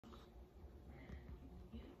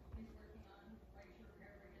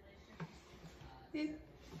Okay,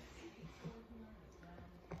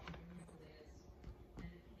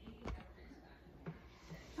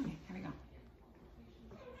 here we go.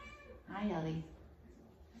 Hi, Ellie.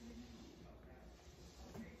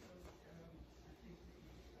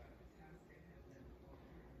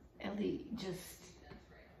 Ellie just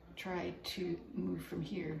tried to move from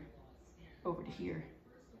here over to here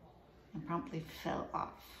and promptly fell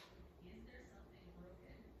off.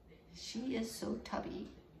 She is so tubby.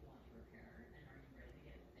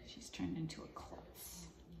 She's turned into a klutz.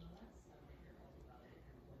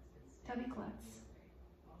 Tubby klutz.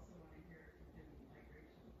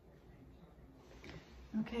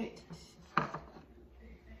 Okay.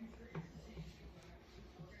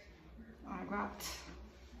 I got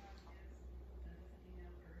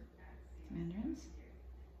mandarins.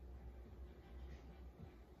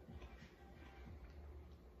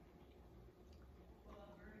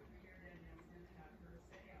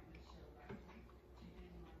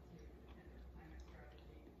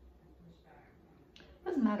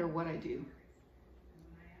 Doesn't matter what I do.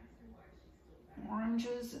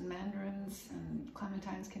 Oranges and mandarins and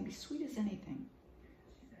clementines can be sweet as anything.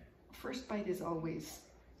 First bite is always,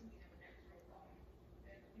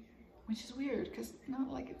 which is weird because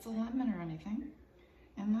not like it's a lemon or anything,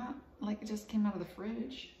 and not like it just came out of the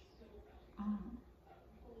fridge.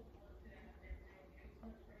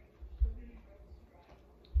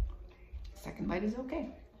 Second bite is okay.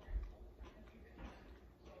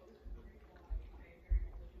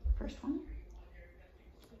 First one,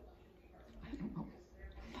 I don't know.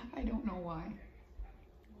 I don't know why.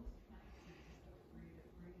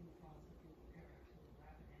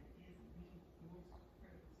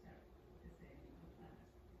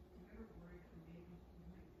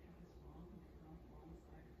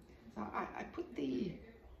 So I put the,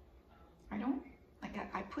 I don't, like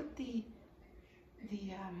I put the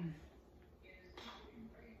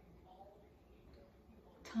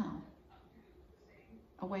tunnel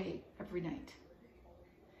away every night.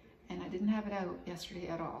 And I didn't have it out yesterday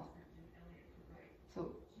at all.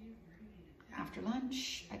 So after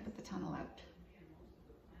lunch, I put the tunnel out.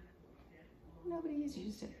 Nobody has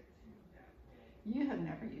used it. You have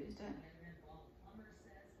never used it.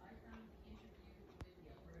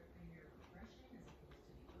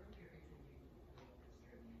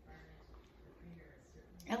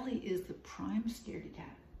 Ellie is the prime scaredy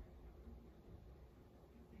cat.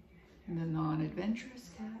 And the non-adventurous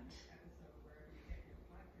cat.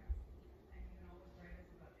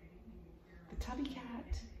 The tubby cat.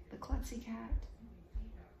 The klutzy cat.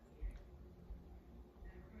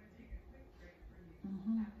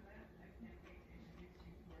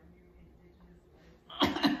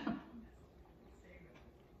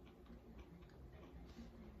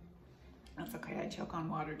 That's okay, I choke on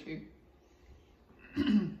water too.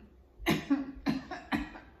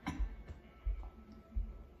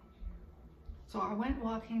 So I went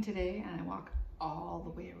walking today and I walked all the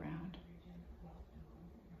way around.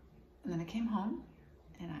 And then I came home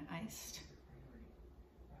and I iced.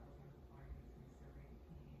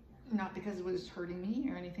 Not because it was hurting me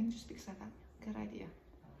or anything, just because I thought, good idea.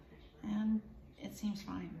 And it seems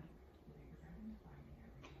fine.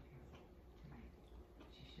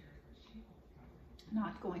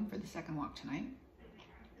 Not going for the second walk tonight.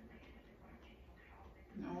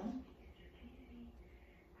 No.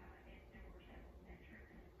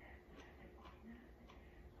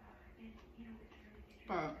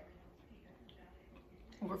 But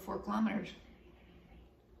over 4 kilometers.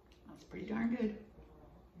 That's pretty darn good.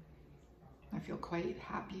 I feel quite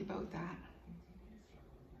happy about that.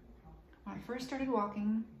 When I first started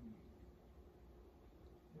walking,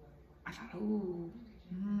 I thought, oh,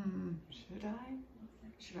 should I?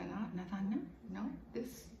 Should I not? And I thought, no,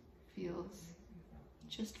 this feels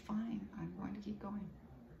just fine. I'm going to keep going.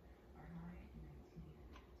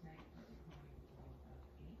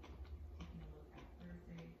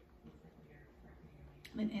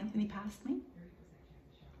 Then Anthony passed me,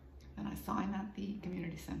 and I saw him at the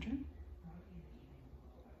community center.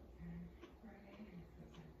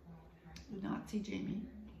 Did not see Jamie.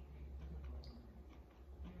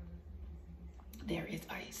 There is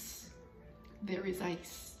ice. There is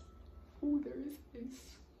ice. Oh, there is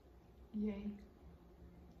ice. Yay.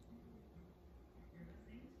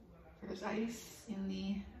 There's ice in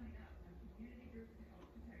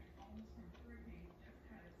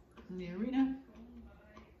the arena.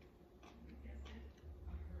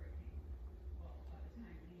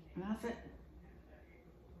 And that's it.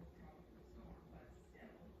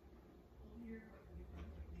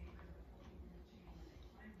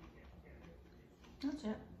 That's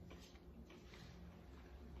it.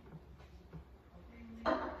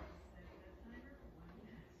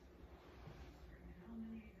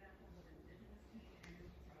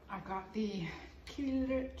 got the kitty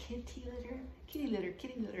litter.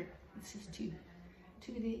 This is two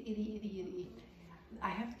itty. I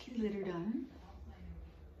have kitty litter done.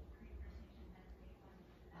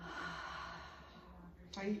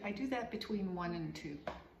 I do that between 1 and 2.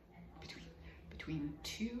 Between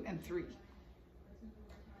 2 and 3.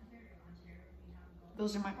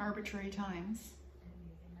 Those are my arbitrary times.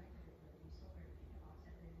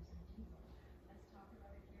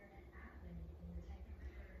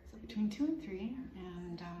 So between 2 and 3,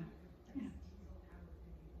 and yeah.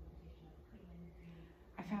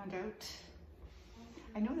 I found out,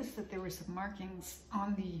 I noticed that there were some markings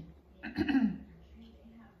on the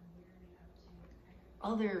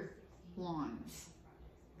other lawns.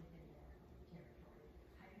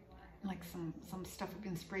 Like some stuff had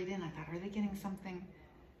been sprayed in. I thought, are they getting something,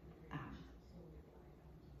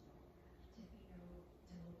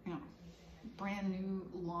 you know, brand new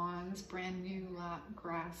lawns, brand new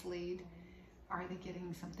grass laid. Are they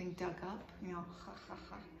getting something dug up? You know, ha ha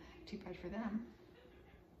ha. Too bad for them.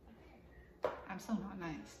 I'm so not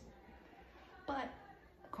nice. But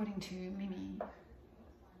according to Mimi,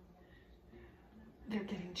 they're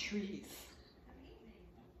getting trees.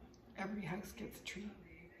 Every house gets a tree.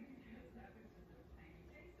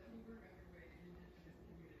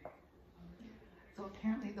 So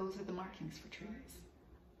apparently those are the markings for trees.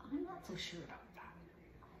 I'm not so sure about that.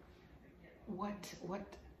 What,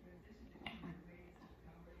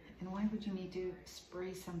 and why would you need to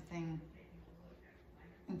spray something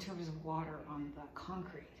in terms of water on the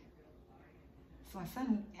concrete? So my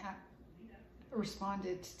son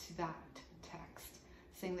responded to that text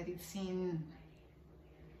saying that he'd seen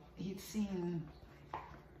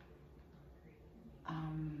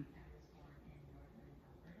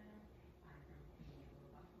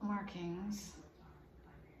markings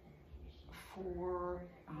for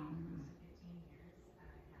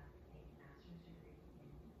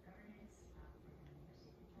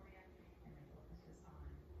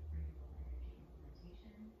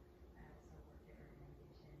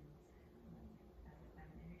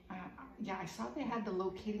yeah, I saw they had the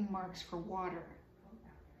locating marks for water.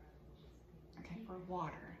 Okay, for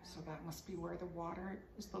water. So that must be where the water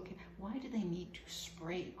is located. Why do they need to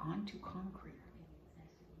spray onto concrete?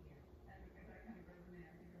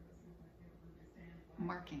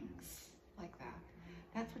 Markings like that.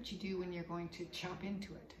 That's what you do when you're going to chop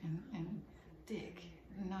into it and dig,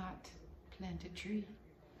 not plant a tree.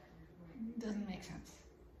 Doesn't make sense.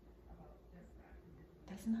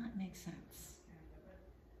 Does not make sense.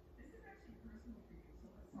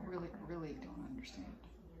 I really don't understand.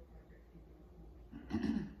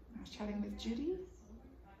 I was chatting with Judy.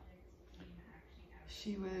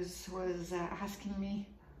 She was asking me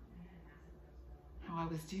how I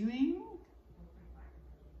was doing.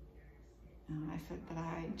 And I said that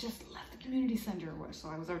I just left the community center, so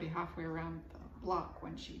I was already halfway around the block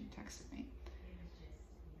when she texted me.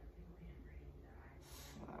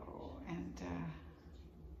 So, and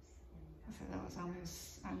I said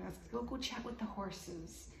I'm gonna go chat with the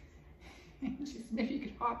horses. And she said, maybe you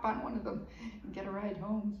could hop on one of them and get a ride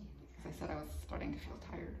home. Because I said I was starting to feel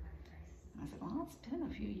tired. And I said, well, it's been a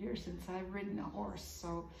few years since I've ridden a horse,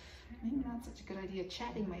 so maybe not such a good idea.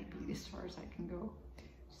 Chatting might be as far as I can go.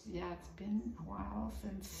 She said, yeah, it's been a while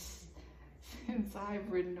since I've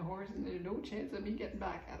ridden a horse, and there's no chance of me getting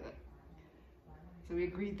back at it. So we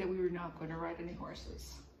agreed that we were not going to ride any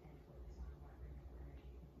horses.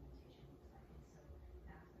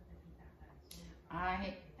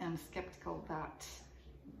 I am skeptical that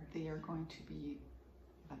they are going to be,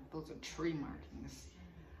 that those are tree markings.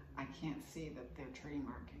 I can't see that they're tree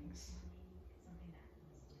markings.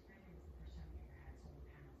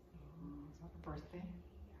 Is that a birthday?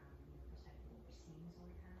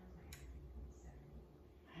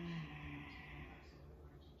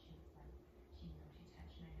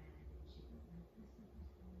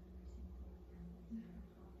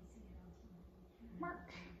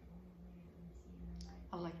 Mark,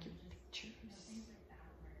 I like your pictures.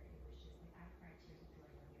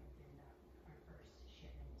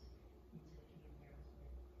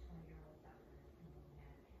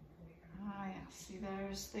 Ah, yeah, see,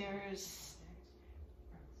 there is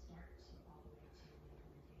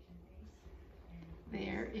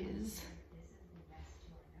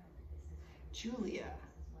Julia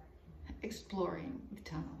exploring the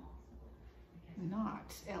tunnel,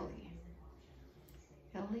 not Ellie.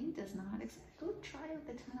 Ellie does not go try out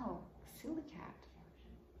the tunnel, silly cat.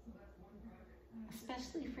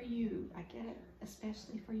 Especially for you, I get it,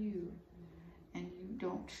 especially for you, and you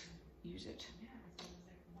don't use it.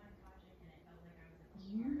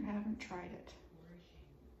 You haven't tried it.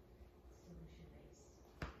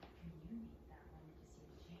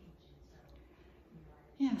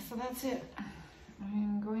 Yeah, so that's it.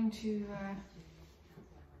 I'm going to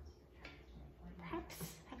perhaps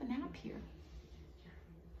have a nap here.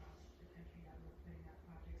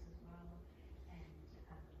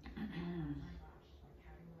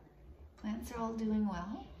 Plants are all doing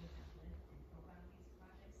well.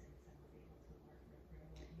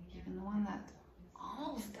 Even the one that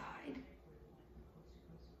almost died.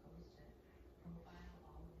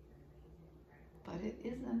 But it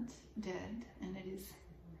isn't dead, and it is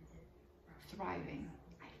thriving,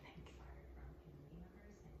 I think.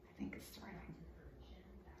 I think it's thriving.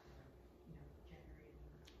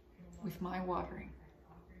 With my watering.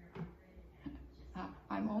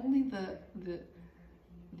 I'm only the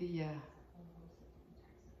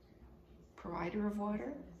provider of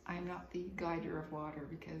water. I'm not the guider of water,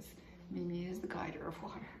 because Mimi is the guider of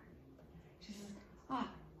water. She says,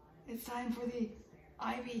 it's time for the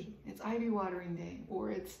ivy. It's ivy watering day.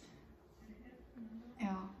 Or it's, what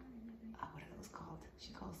are those called?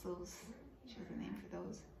 She calls those, she has a name for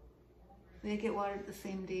those. They get watered the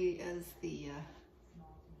same day as the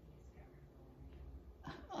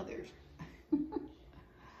others.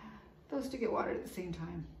 Those two get watered at the same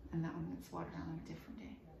time, and that one gets watered on a different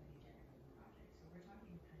day.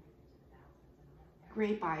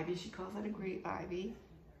 Grape ivy, she calls that a grape ivy.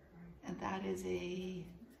 And that is a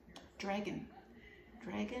dragon.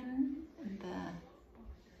 Dragon and the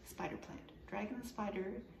spider plant. Dragon and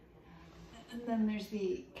spider. And then there's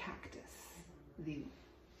the cactus. The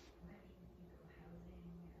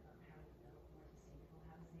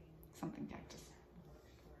something cactus.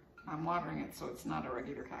 I'm watering it, so it's not a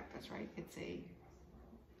regular cactus, right? It's a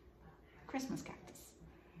Christmas cactus.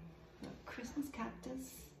 The Christmas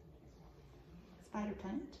cactus, spider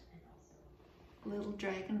plant, little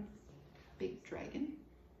dragon, big dragon.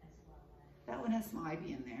 That one has some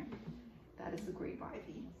ivy in there. That is the grape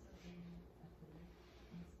ivy.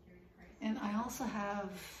 And I also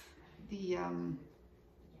have the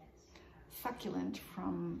succulent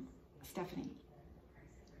from Stephanie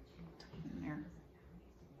in there.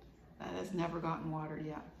 That has never gotten watered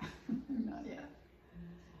yet. Not yet.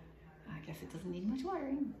 I guess it doesn't need much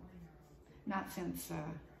watering. Not since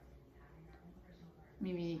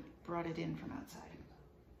Mimi brought it in from outside.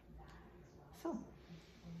 So,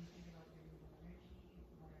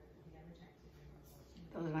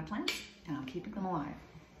 those are my plants, and I'm keeping them alive.